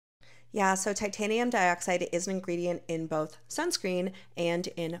Yeah, so titanium dioxide is an ingredient in both sunscreen and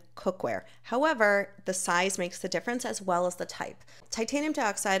in cookware. However, the size makes the difference as well as the type. Titanium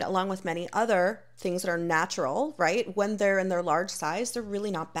dioxide, along with many other things that are natural, right? When they're in their large size, they're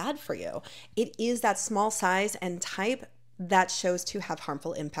really not bad for you. It is that small size and type that shows to have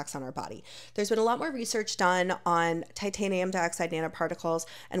harmful impacts on our body. There's been a lot more research done on titanium dioxide nanoparticles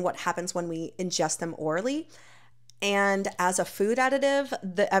and what happens when we ingest them orally. And as a food additive,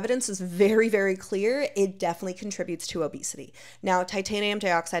 the evidence is very, very clear. It definitely contributes to obesity. Now, titanium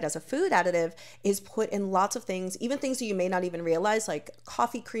dioxide as a food additive is put in lots of things, even things that you may not even realize, like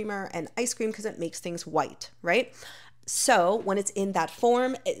coffee creamer and ice cream, because it makes things white, right? So when it's in that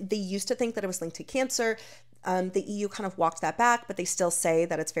form, they used to think that it was linked to cancer. The EU kind of walked that back, but they still say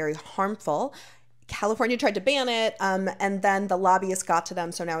that it's very harmful. California tried to ban it, and then the lobbyists got to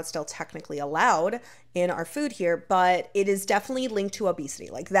them, so now it's still technically allowed in our food here, but it is definitely linked to obesity.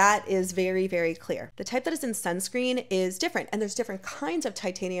 Like, that is very, very clear. The type that is in sunscreen is different, and there's different kinds of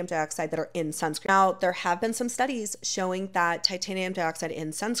titanium dioxide that are in sunscreen. Now, there have been some studies showing that titanium dioxide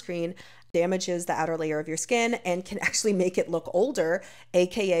in sunscreen damages the outer layer of your skin and can actually make it look older,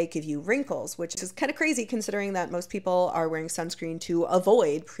 aka give you wrinkles, which is kind of crazy considering that most people are wearing sunscreen to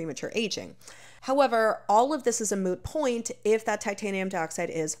avoid premature aging. However, all of this is a moot point if that titanium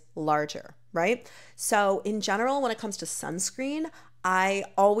dioxide is larger, right? So in general, when it comes to sunscreen, I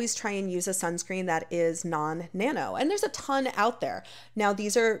always try and use a sunscreen that is non-nano, and there's a ton out there. Now,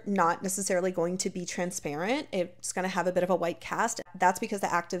 these are not necessarily going to be transparent. It's going to have a bit of a white cast. That's because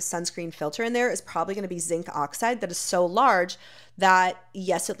the active sunscreen filter in there is probably going to be zinc oxide that is so large that,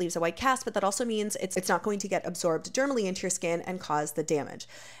 yes, it leaves a white cast, but that also means it's not going to get absorbed dermally into your skin and cause the damage.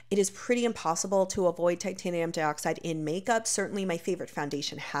 It is pretty impossible to avoid titanium dioxide in makeup. Certainly my favorite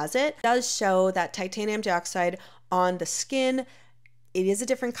foundation has it. It does show that titanium dioxide on the skin, it is a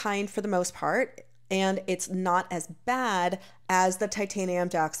different kind for the most part, and it's not as bad as the titanium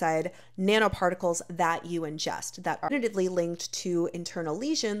dioxide nanoparticles that you ingest that are definitively linked to internal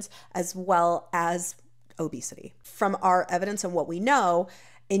lesions as well as obesity. From our evidence and what we know,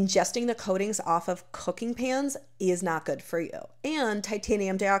 ingesting the coatings off of cooking pans is not good for you. And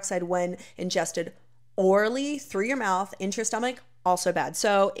titanium dioxide, when ingested orally through your mouth into your stomach, also bad.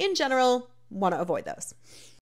 So in general, want to avoid those.